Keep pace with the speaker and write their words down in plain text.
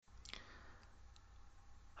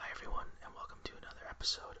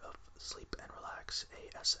Sleep and Relax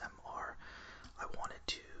ASMR. I wanted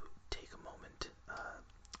to take a moment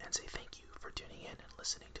and say thank you for tuning in and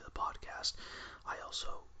listening to the podcast. I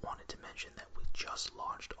also wanted to mention that we just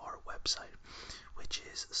launched our website, which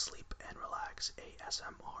is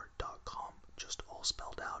sleepandrelaxasmr.com, just all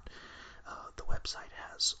spelled out. The website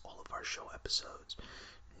has all of our show episodes,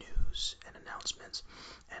 news and announcements,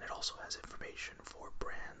 and it also has information for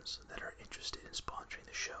brands that are interested in sponsoring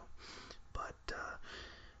the show. But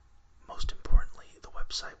most importantly, the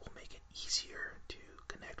website will make it easier to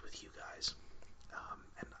connect with you guys.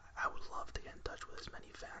 And I would love to get in touch with as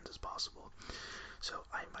many fans as possible. So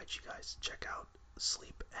I invite you guys to check out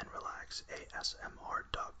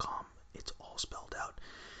sleepandrelaxasmr.com. It's all spelled out.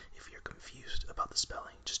 If you're confused about the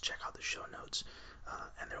spelling, just check out the show notes,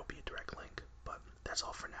 and there will be a direct link. But that's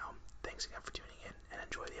all for now. Thanks again for tuning in, and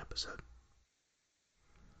enjoy the episode.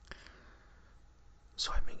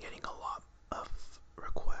 So I've been getting a lot of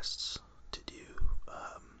requests to do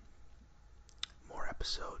more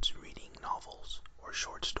episodes reading novels or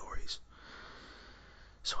short stories.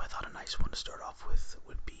 So I thought a nice one to start off with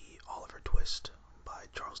would be Oliver Twist by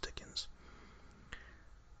Charles Dickens.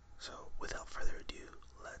 So without further ado,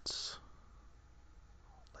 let's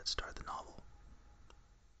start the novel.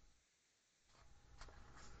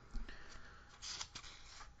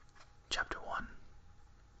 Chapter 1.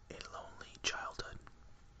 A Lonely Childhood.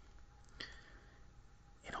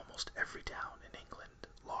 In almost every town in England,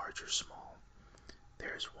 large or small,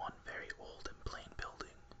 there is one very old and plain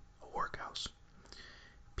building, a workhouse.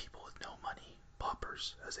 People with no money,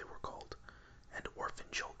 paupers as they were called, and orphan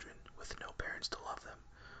children with no parents to love them,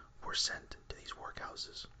 were sent to these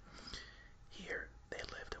workhouses. Here they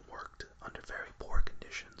lived and worked under very poor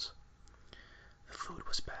conditions. The food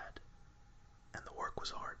was bad, and the work was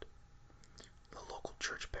hard. The local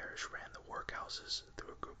church parish ran the workhouses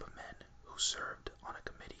through a group of men who served on a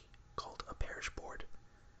committee called a parish board.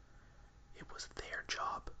 It was their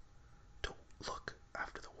job to look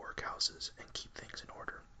after the workhouses and keep things in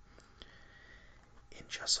order. In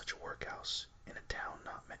just such a workhouse, in a town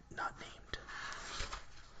not named,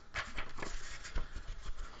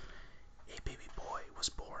 a baby boy was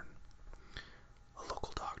born. A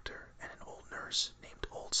local doctor and an old nurse named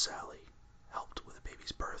Old Sally helped with the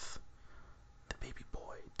baby's birth. The baby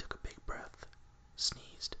boy took a big breath,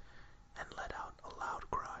 sneezed, and let out a loud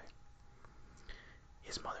cry.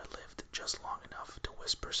 His mother lived just long enough to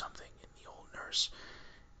whisper something in the old nurse,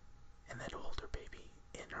 and then hold her baby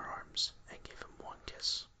in her arms and give him one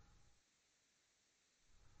kiss.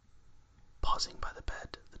 Pausing by the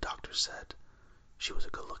bed, the doctor said, "She was a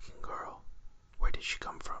good-looking girl. Where did she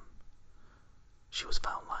come from?" "She was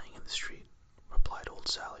found lying in the street," replied Old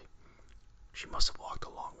Sally. "She must have walked a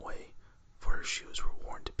long way, for her shoes were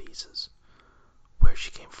worn to pieces. Where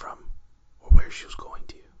she came from, or where she was going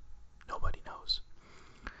to, nobody knows."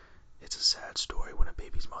 "It's a sad story when a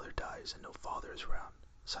baby's mother dies and no father is around,"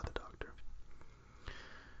 said the doctor.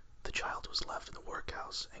 The child was left in the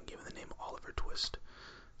workhouse and given the name Oliver Twist.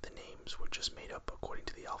 The names were just made up according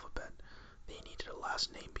to the alphabet. They needed a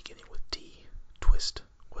last name beginning with T. Twist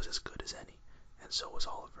was as good as any, and so was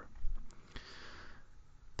Oliver.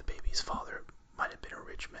 The baby's father might have been a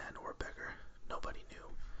rich man or a beggar. Nobody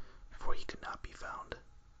knew, for he could not be found.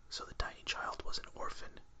 So the tiny child was an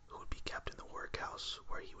orphan who would be kept in the workhouse,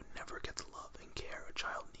 where he would never get the love and care a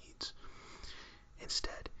child needs.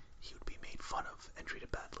 Instead, he would be made fun of and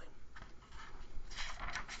treated badly.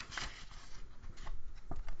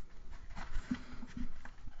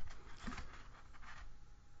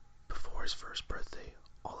 Before his first birthday,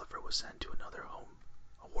 Oliver was sent to another home,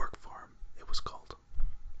 a work farm, it was called.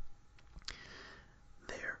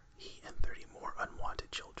 There, he and 30 more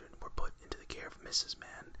unwanted children were put into the care of Mrs.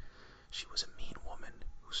 Mann. She was a mean woman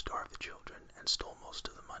who starved the children and stole most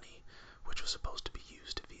of the money, which was supposed to be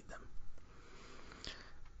used to feed them.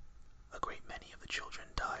 A great many of the children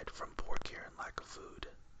died from poor care and lack of food.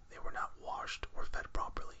 They were not washed or fed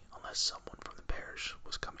properly unless someone from the parish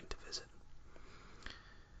was coming to visit.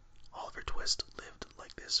 Oliver Twist lived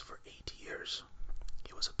like this for 8 years.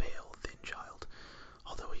 He was a pale, thin child.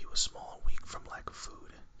 Although he was small and weak from lack of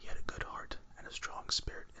food, he had a good heart and a strong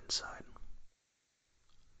spirit inside.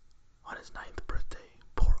 On his 9th birthday,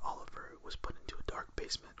 poor Oliver was put into a dark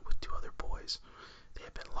basement with 2 other boys. They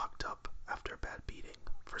had been locked up after a bad beating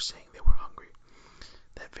for saying they were hungry.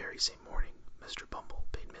 That very same morning, Mr. Bumble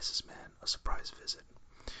paid Mrs. Mann a surprise visit.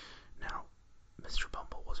 Now, Mr.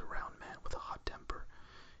 Bumble was a round man with a hot temper.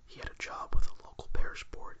 He had a job with a local parish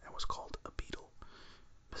board and was called a beadle.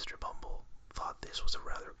 Mr. Bumble thought this was a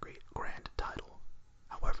rather grand title.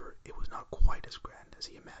 However, it was not quite as grand as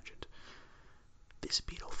he imagined. This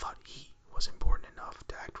beadle thought he was important enough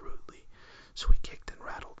to act rudely, so he kicked and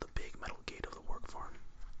rattled the big metal gate of the work farm.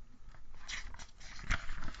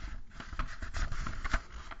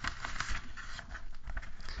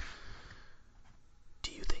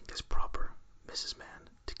 "Do you think this proper, Mrs. Mann,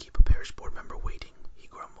 to keep a parish board member waiting?" he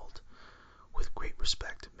grumbled. With great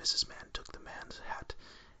respect, Mrs. Mann took the man's hat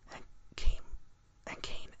and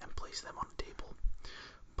cane and placed them on the table.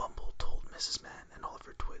 Bumble told Mrs. Mann and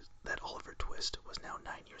that Oliver Twist was now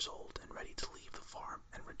 9 years old and ready to leave the farm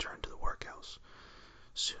and return to the workhouse.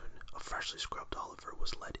 Soon a freshly scrubbed Oliver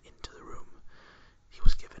was led into the room. He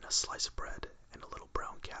was given a slice of bread, and a little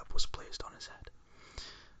brown cap was placed on his head.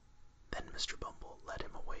 Then Mr. Bumble led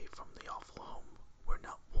him away from the awful home, where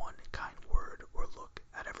not one kind word or look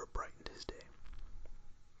had ever brightened his day.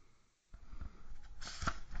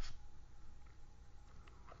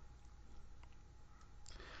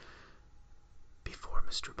 Before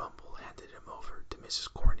Mr. Bumble handed him over to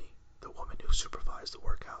Mrs. Corney, the woman who supervised the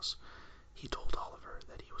workhouse, he told Oliver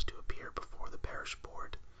that he was to appear before the parish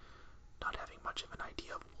board. Not having much of an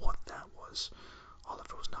idea of what that was,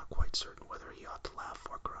 Oliver was not quite certain whether he ought to laugh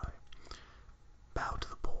or cry. "Bow to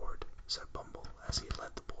the board," said Bumble, as he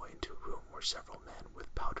led the boy into a room where several men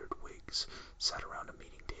with powdered wigs sat around a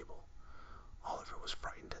meeting table. Oliver was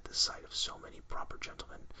frightened at the sight of so many proper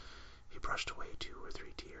gentlemen. He brushed away 2 or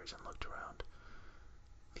 3 tears and looked around.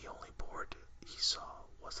 The only board he saw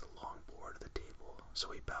was the long board of the table,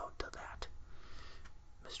 so he bowed to that.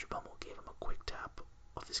 Mr. Bumble gave him a quick tap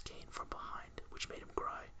of his cane from behind, which made him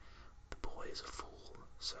cry. "The boy is a fool,"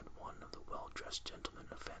 said one of the well-dressed gentlemen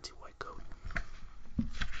in a fancy white coat.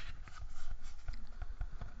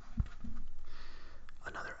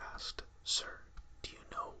 Another asked, "Sir, do you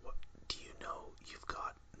know you've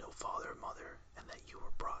got no father or mother, and that you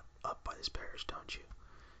were brought up by this parish, don't you?"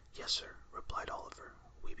 "Yes, sir," replied Oliver,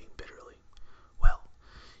 weeping bitterly. "Well,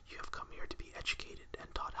 you have come here to be educated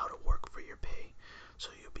and taught how to work for your pay,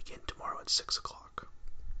 so you begin tomorrow at 6 o'clock.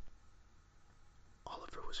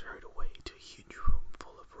 Oliver was hurried away to a huge room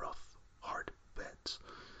full of rough, hard beds.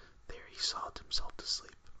 There he sobbed himself to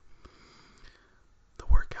sleep. The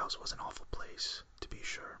workhouse was an awful place, to be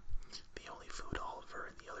sure. The only food Oliver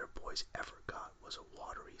and the other boys ever got was a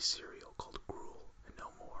watery cereal called gruel, and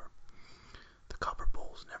no more. The copper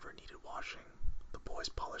bowls never needed washing. The boys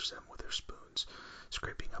polished them with their spoons,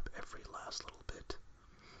 scraping up every last little bit.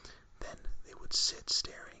 Then they would sit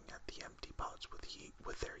staring at the empty pots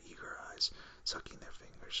with their eager eyes, sucking their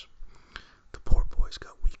fingers. The poor boys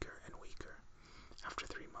got weaker and weaker. After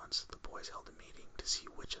 3 months, the boys held a meeting to see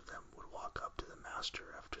which of them would walk up to the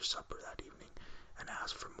master after supper that evening and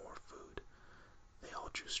ask for more food. They all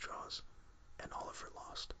drew straws, and Oliver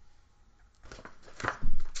lost.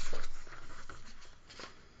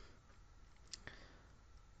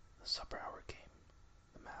 The supper hour came.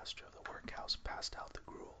 The master of the workhouse passed out the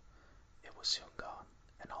gruel. It was soon gone,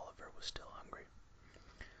 and Oliver was still hungry.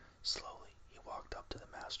 Slowly he walked up to the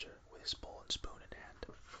master with his bowl and spoon in hand.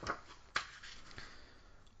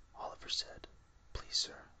 Oliver said, "Please,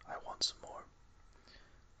 sir, I want some more."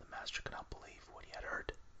 The master could not believe what he had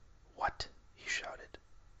heard. "What?" he shouted.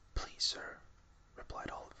 "Please, sir,"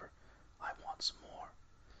 replied Oliver, "I want some more."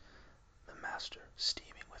 The master,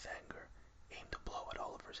 steaming with anger, aimed a blow at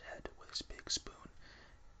Oliver's head with his big spoon,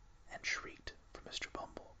 and shrieked for Mr.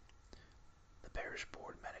 Bumble. The parish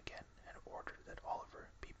board met again and ordered that Oliver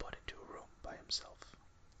be put into a room by himself.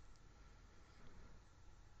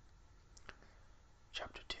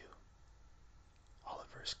 Chapter 2.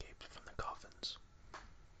 Oliver escaped from the coffins.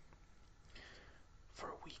 For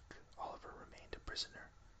a week Oliver remained a prisoner.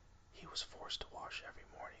 He was forced to wash every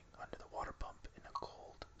morning under the water pump in a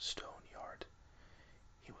cold stone yard.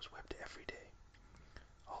 He was whipped every day.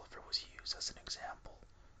 Oliver was used as an example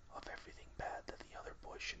of everything bad that the other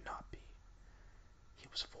boys should not be. He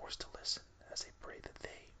was forced to listen as they prayed that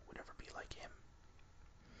they would never be like him.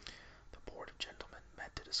 The board of gentlemen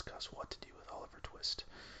met to discuss what to do with Oliver Twist.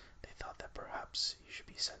 They thought that perhaps he should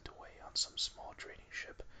be sent away on some small trading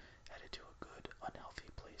ship headed to a good, unhealthy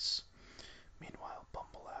place. Meanwhile,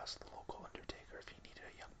 Bumble asked the local undertaker if he needed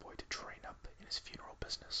a young boy to train up in his funeral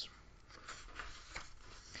business.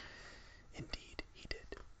 Indeed, he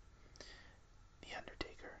did. The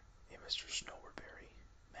undertaker, a Mr. Snowerberry,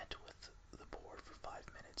 met with the board for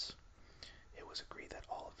 5 minutes. It was agreed that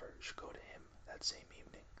Oliver should go to him that same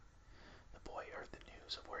evening. The boy heard the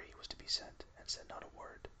news of where he was to be sent, and said not a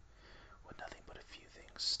word. With nothing but a few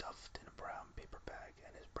things stuffed in a brown paper bag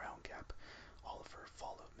and his brown cap, Oliver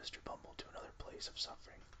followed Mr. Bumble to another place of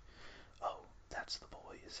suffering. "Oh, that's the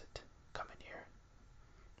boy, is it? Come in here."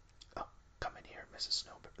 "Oh, come in here, Mrs.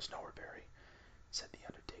 Snowerberry," said the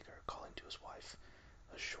undertaker, calling to his wife.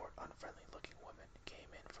 A short, unfriendly-looking woman came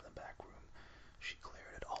in from the back room. She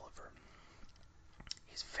glared at Oliver.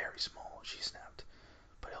 "He's very small," she snapped.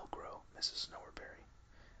 "But he'll grow, Mrs. Snowerberry."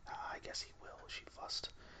 "I guess he will," she fussed.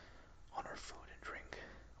 "On our food and drink.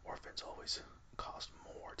 Orphans always cost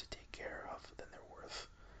more to take care of than they're worth.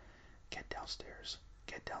 Get downstairs.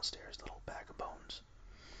 Get downstairs, little bag of bones."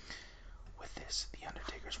 With this, the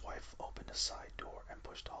undertaker's wife opened a side door and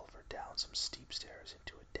pushed Oliver down some steep stairs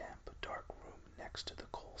into a damp, dark room next to the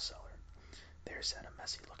coal cellar. There sat a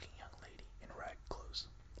messy-looking young lady in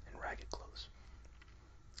ragged clothes.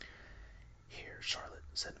 "Here, Charlotte,"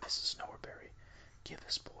 said Mrs. Snowerberry, "give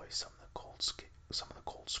this boy some of the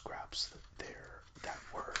cold scraps that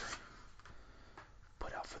were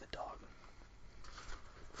put out for the dog."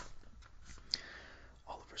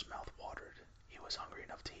 Oliver's mouth watered. He was hungry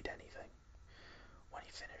enough to eat anything. When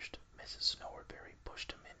he finished, Mrs. Snowerberry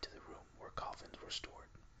pushed him into the room where coffins were stored.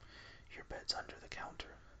 "Your bed's under the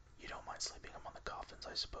counter. You don't mind sleeping among the coffins,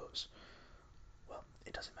 I suppose?" "Well,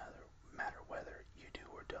 it doesn't matter whether you do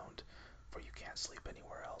or don't, for you can't sleep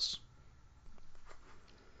anywhere else."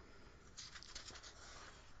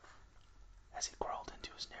 As he crawled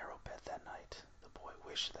into his narrow bed that night, the boy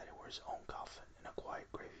wished that it were his own coffin in a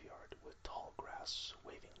quiet graveyard with tall grass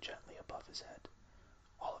waving gently above his head.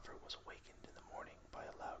 Oliver was awakened in the morning by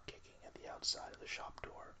a loud kicking at the outside of the shop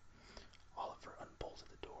door. Oliver unbolted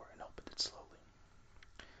the door and opened it slowly.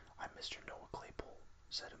 "I'm Mr. Noah Claypole,"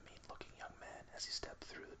 said a mean-looking young man as he stepped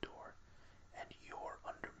through the door, "and you're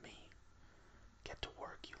under me. Get to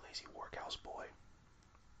work, you lazy workhouse boy."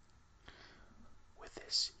 With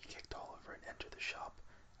this, he kicked Oliver and entered the shop,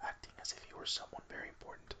 acting as if he were someone very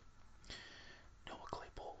important. Noah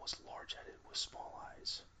Claypole was large-headed with small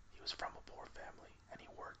eyes. He was from a poor family, and he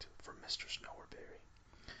worked for Mr. Snowerberry.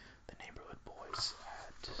 The neighborhood boys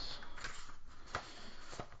had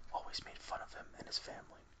always made fun of him and his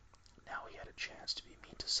family. Now he had a chance to be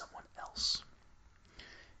mean to someone else.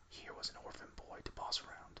 Here was an orphan boy to boss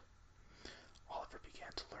around. Oliver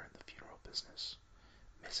began to learn the funeral business.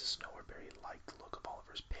 Mrs. Snowerberry liked the look of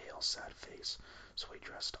Oliver's pale, sad face, so he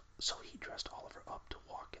dressed Oliver up to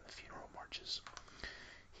walk in the funeral marches.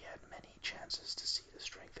 He had many chances to see the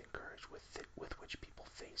strength and courage with which people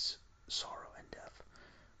face sorrow and death.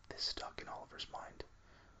 This stuck in Oliver's mind.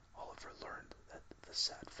 Oliver learned that the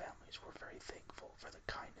sad families were very thankful for the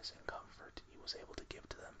kindness and comfort he was able to give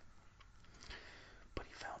to them. But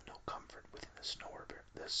he found no comfort within the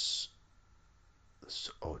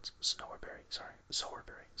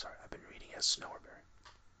Sowerberry. Sorry, I've been reading as Snowerberry.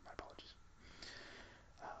 My apologies.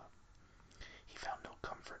 Uh, he found no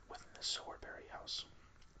comfort within the Sowerberry house.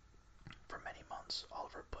 For many months,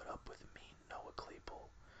 Oliver put up with mean Noah Claypole.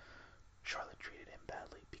 Charlotte treated him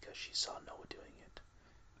badly because she saw Noah doing it.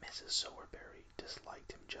 Mrs. Sowerberry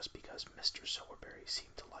disliked him just because Mr. Sowerberry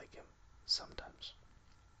seemed to like him, sometimes.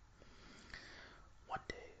 One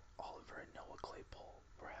day, Oliver and Noah Claypole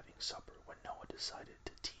were having supper when Noah decided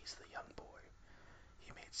to tease the young boy.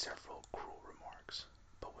 He made several cruel remarks,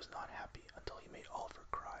 but was not happy until he made Oliver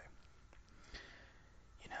cry.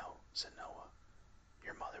 "You know," said Noah,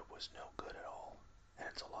 "your mother was no good at all, and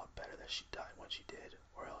it's a lot better that she died when she did,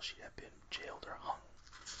 or else she'd have been jailed or hung."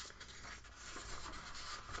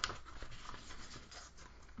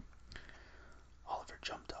 Oliver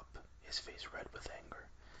jumped up, his face red with anger.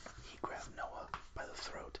 He grabbed Noah by the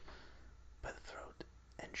throat,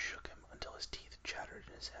 and shook him until his teeth chattered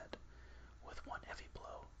in his head. With one heavy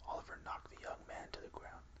blow, Oliver knocked the young man to the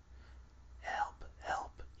ground. "Help!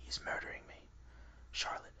 Help! He's murdering me!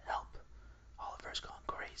 Charlotte, help! Oliver's gone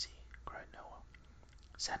crazy!" cried Noah.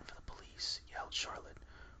 "Send for the police!" yelled Charlotte.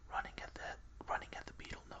 Running at the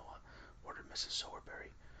beetle, Noah," ordered Mrs.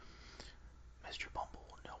 Sowerberry. "Mr. Bumble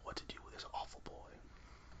will know what to do with this awful boy."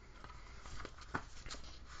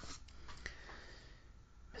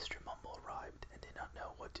 Mr. Bumble arrived and did not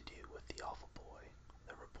know what to do with the awful boy.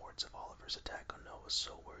 The reports of Oliver's attack on Noah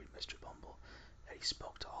so worried Mr. Bumble that he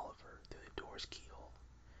spoke to Oliver through the door's keyhole.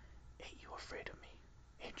 "Ain't you afraid of me?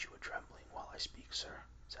 Ain't you a-trembling while I speak, sir?"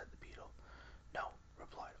 said the beetle. "No,"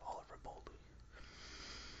 replied Oliver boldly.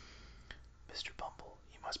 "Mr. Bumble,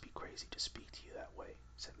 you must be crazy to speak to you that way,"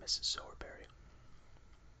 said Mrs. Sowerberry.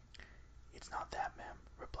 "It's not that, ma'am,"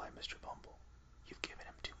 replied Mr. Bumble. "You've given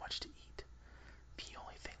him too much to eat. The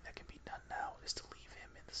only thing that can be done now is to leave him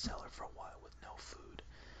in the cellar for a while with no food,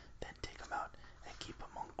 then take him out and keep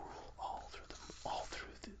him on gruel all through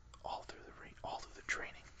the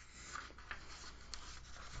training."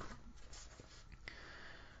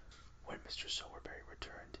 When Mr. Sowerberry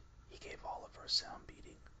returned, he gave Oliver a sound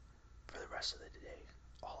beating. For the rest of the day,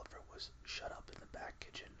 Oliver was shut up in the back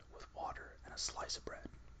kitchen with water and a slice of bread.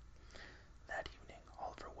 That evening,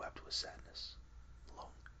 wept with sadness,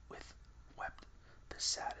 with wept the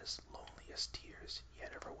saddest, loneliest tears he had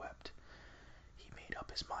ever wept. He made up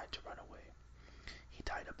his mind to run away. He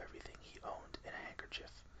tied up everything he owned in a handkerchief.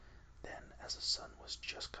 Then, as the sun was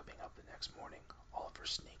just coming up the next morning, Oliver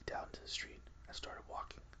sneaked out into the street and started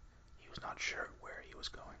walking. He was not sure where he was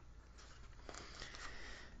going.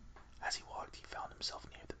 As he walked, he found himself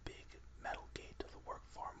near the big metal gate of the work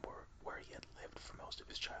farm where he had lived for most of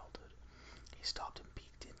his childhood. He stopped and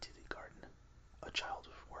peeked into the garden. A child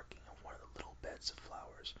was working on one of the little beds of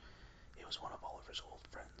flowers. It was one of Oliver's old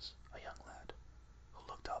friends, a young lad, who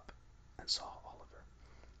looked up and saw Oliver.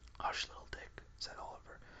 "Hush, little Dick," said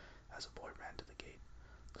Oliver, as the boy ran to the gate.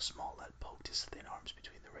 The small lad poked his thin arms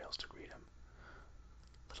between the rails to greet him.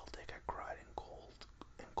 Little Dick had cried in cold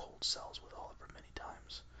cells with Oliver many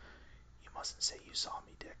times. "You mustn't say you saw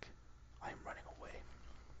me, Dick. I am running away.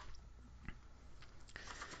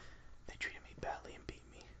 They treated me badly and beat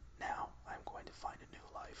me. Now I am going to find a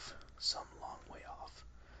new life, some long way off.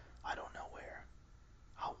 I don't know where.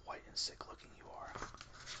 How white and sick looking you are."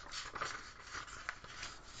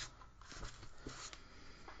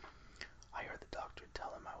 "I heard the doctor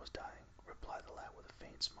tell him I was dying," replied the lad with a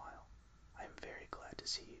faint smile. "I am very glad to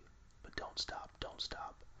see you. But don't stop, don't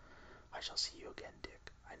stop. I shall see you again,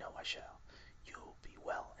 Dick. I know I shall. You will be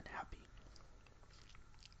well and happy."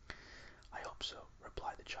 "I hope so,"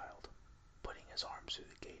 replied the child, putting his arms through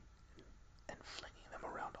the gate and flinging them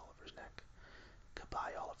around Oliver's neck.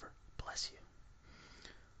 "Goodbye, Oliver. Bless you."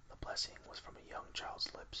 The blessing was from a young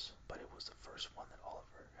child's lips, but it was the first one that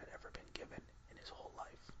Oliver had ever been given in his whole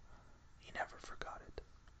life. He never forgot it.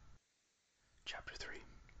 Chapter 3.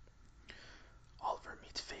 Oliver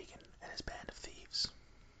meets Fagin and his band of thieves.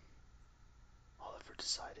 Oliver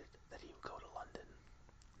decided that he would go to London.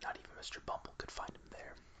 Not even Mr. Bumble could find him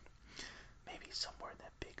there. Maybe somewhere in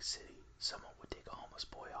that big city, someone would take a homeless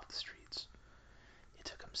boy off the streets. It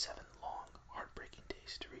took him 7 long, heartbreaking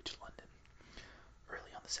days to reach London.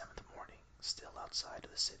 Early on the 7th morning, still outside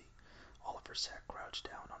of the city, Oliver sat crouched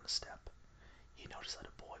down on the step. He noticed that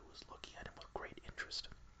a boy was looking at him with great interest.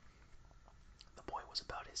 The boy was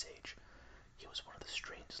about his age. He was one of the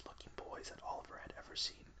strangest looking boys that Oliver had ever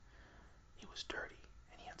seen. He was dirty,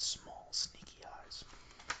 and he had small, sneaky eyes.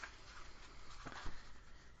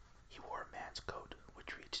 He wore a man's coat,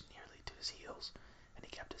 which reached nearly to his heels, and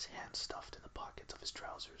he kept his hands stuffed in the pockets of his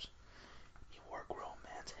trousers. He wore a grown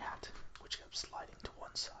man's hat, which kept sliding to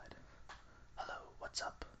one side. "Hello, what's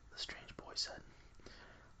up?" the strange boy said.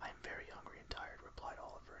 "I am very hungry and tired," replied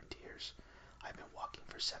Oliver in tears. "I've been walking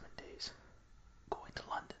for 7 days." "Going to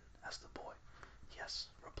London?" asked the boy. "Yes,"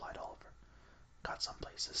 replied Oliver. "Got some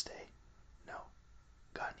place to stay?" "No."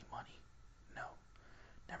 "Got any money?" "No."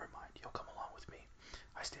 "Never mind, you'll come along with me.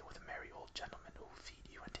 I stay with a merry old gentleman who will feed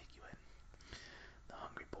you and take you in." The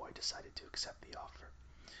hungry boy decided to accept the offer.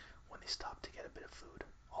 When they stopped to get a bit of food,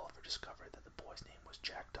 Oliver discovered that the boy's name was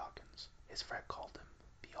Jack Dawkins. His friend called him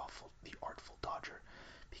the Artful Dodger,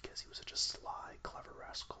 because he was such a sly, clever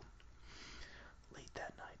rascal. Late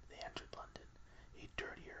that night they entered London, a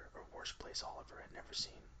dirtier or worse place Oliver had never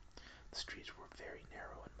seen. The streets were very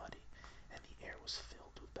narrow and muddy, and the air was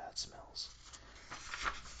filled with bad smells.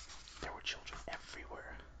 There were children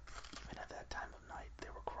everywhere. Even at that time of night, they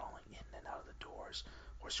were crawling in and out of the doors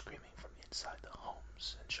or screaming from inside the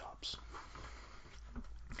homes and shops.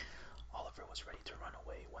 Oliver was ready to run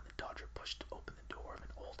away when the Dodger pushed open the door of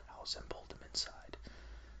an old house and pulled him inside.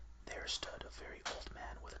 There stood a very old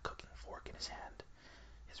man with a cooking fork in his hand.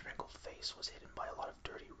 His wrinkled face was hidden by a lot of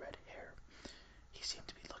dirty red hair. He seemed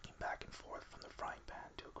to be looking back and forth from the frying pan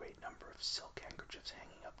to a great number of silk handkerchiefs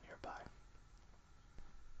hanging up nearby.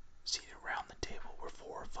 Seated round the table were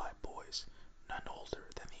 4 or 5 boys, none older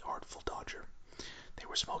than the Artful Dodger. They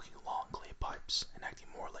were smoking long clay pipes and acting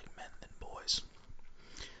more like men than boys.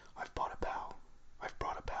 I've brought a pal.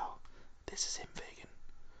 This is him, Fagin,"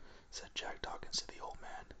 said Jack Dawkins to the old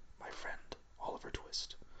man. "My friend, Oliver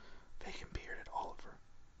Twist." Fagin peered at Oliver.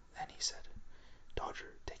 Then he said,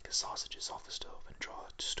 "Dodger, take the sausages off the stove and draw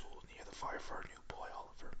a stool near the fire for our new boy,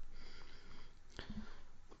 Oliver."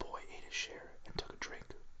 The boy ate his share and took a drink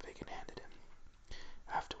Fagin handed him.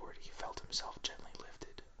 Afterward he felt himself gently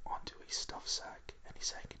lifted onto a stuffed sack, and he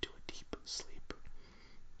sank into a deep sleep.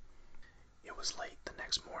 It was late the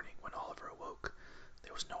next morning when Oliver awoke.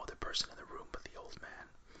 There was no other person in the room but the old man.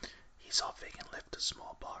 He saw Fagin lift a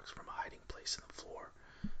small box from a hiding place in the floor.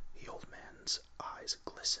 The old man's eyes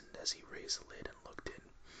glistened as he raised the lid and looked in.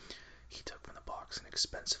 He took from the box an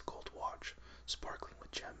expensive gold watch, sparkling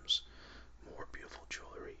with gems. More beautiful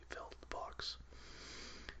jewelry filled the box.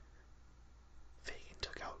 Fagin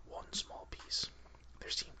took out one small piece. There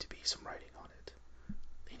seemed to be some writing on it.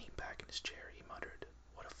 In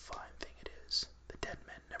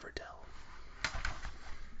never tell.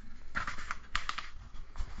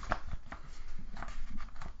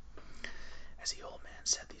 As the old man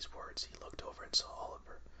said these words, he looked over and saw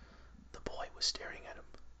Oliver. The boy was staring at him.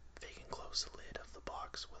 Fagin closed the lid of the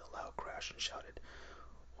box with a loud crash and shouted,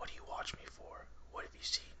 "What do you watch me for? What have you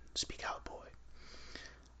seen? Speak out, boy."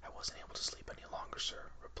 "I wasn't able to sleep any longer, sir,"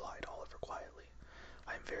 replied Oliver quietly.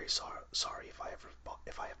 "I am very sorry if I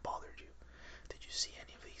have bothered you." "Did you see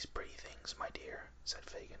any of these pretty things, my dear?" said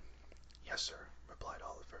Fagin. "Yes, sir," replied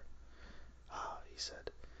Oliver. "Ah," he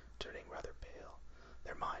said, turning rather pale,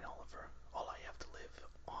 "they're mine, Oliver. All I have to live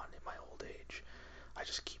on in my old age. I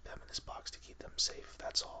just keep them in this box to keep them safe,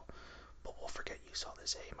 that's all. But we'll forget you saw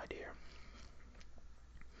this, my dear?"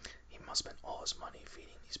 "He must spend all his money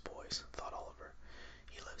feeding these boys," thought Oliver.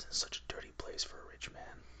 "He lives in such a dirty place for a rich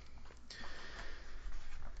man."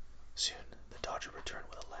 Soon the Dodger returned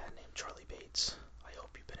with a lad named Charlie Bates. "I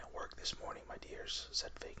hope you've been at work this morning, my dears,"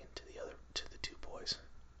 said Fagin to the two boys.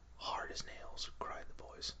 "Hard as nails," cried the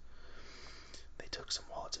boys. They took some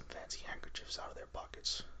wallets and fancy handkerchiefs out of their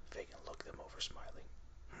pockets. Fagin looked them over, smiling.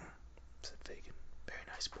 Said Fagin. "Very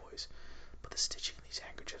nice, boys, but the stitching in these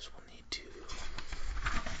handkerchiefs will need to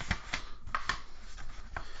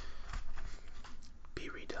be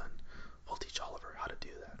redone. We'll teach Oliver how to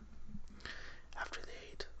do that." After they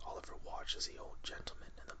ate, Oliver watched as the old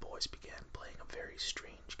gentleman and the boys began playing a very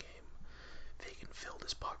strange game. Fagin filled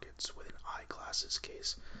his pockets with an eyeglasses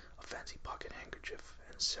case, a fancy pocket handkerchief,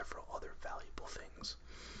 and several other valuable things.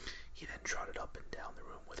 He then trotted up and down the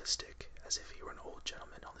room with a stick, as if he were an old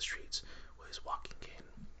gentleman on the streets with his walking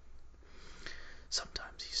cane.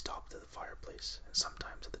 Sometimes he stopped at the fireplace, and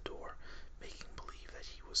sometimes at the door, making believe that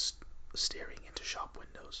he was staring into shop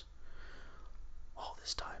windows. All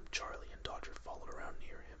this time Charlie and Dodger followed around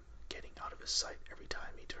near him, getting out of his sight every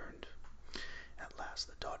time he turned. At last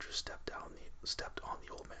the Dodger stepped on the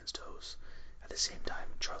old man's toes. At the same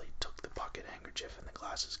time Charlie took the pocket handkerchief and the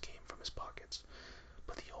glasses came from his pockets.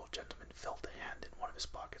 But the old gentleman felt a hand in one of his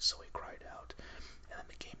pockets, so he cried out, and then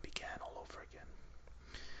the game began all over again.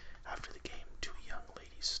 After the game, two young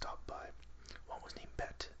ladies stopped by. One was named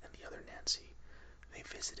Bet and the other Nancy. They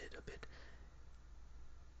visited a bit,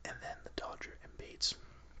 and then the Dodger and Bates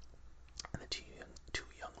and the two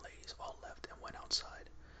young ladies all left and went outside.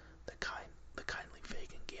 The kindly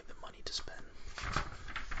Fagin gave them money to spend.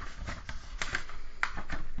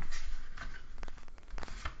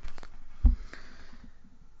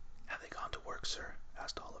 "Have they gone to work, sir?"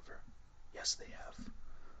 asked Oliver. "Yes, they have."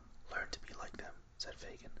 "Learn to be like them," said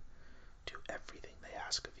Fagin. "Do everything they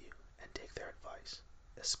ask of you, and take their advice,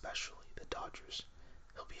 especially the Dodger's.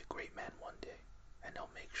 He'll be a great man one day, and he'll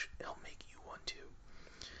make you one too.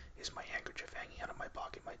 Is my handkerchief hanging out of my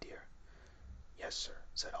pocket, my dear?" "Yes, sir,"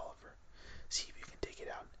 said Oliver. "See if you can take it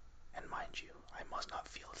out, and mind you, I must not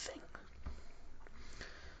feel a thing."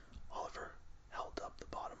 Oliver held up the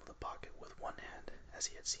bottom of the pocket with one hand, as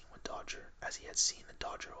he had seen the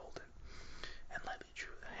Dodger hold it, and lightly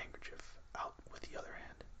drew the handkerchief out with the other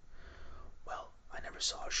hand. "Well, I never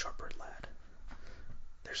saw a sharper lad.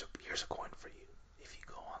 Here's a coin for you. If you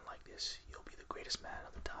go on like this, you'll be the greatest man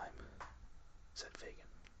of the time," said Fagin.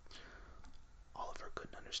 Oliver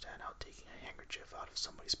couldn't understand how taking a handkerchief out of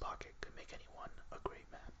somebody's pocket could make anyone a great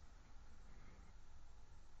man.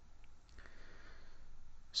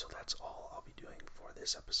 So that's all I'll be doing for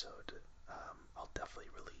this episode. I'll definitely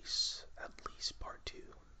release at least part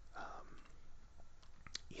 2,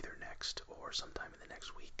 either next or sometime in the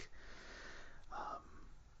next week.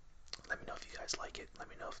 Let me know if you guys like it. Let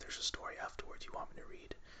me know if there's a story afterwards you want me to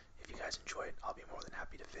read. If you guys enjoy it, I'll be more than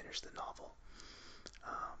happy to finish the novel.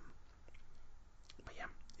 But yeah,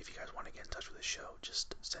 if you guys want to get in touch with the show,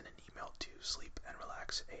 just send an email to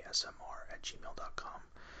sleepandrelaxasmr@gmail.com.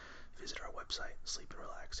 Visit our website,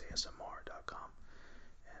 sleepandrelaxasmr.com.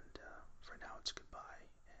 And for now, it's goodbye,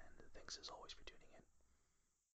 and thanks as always.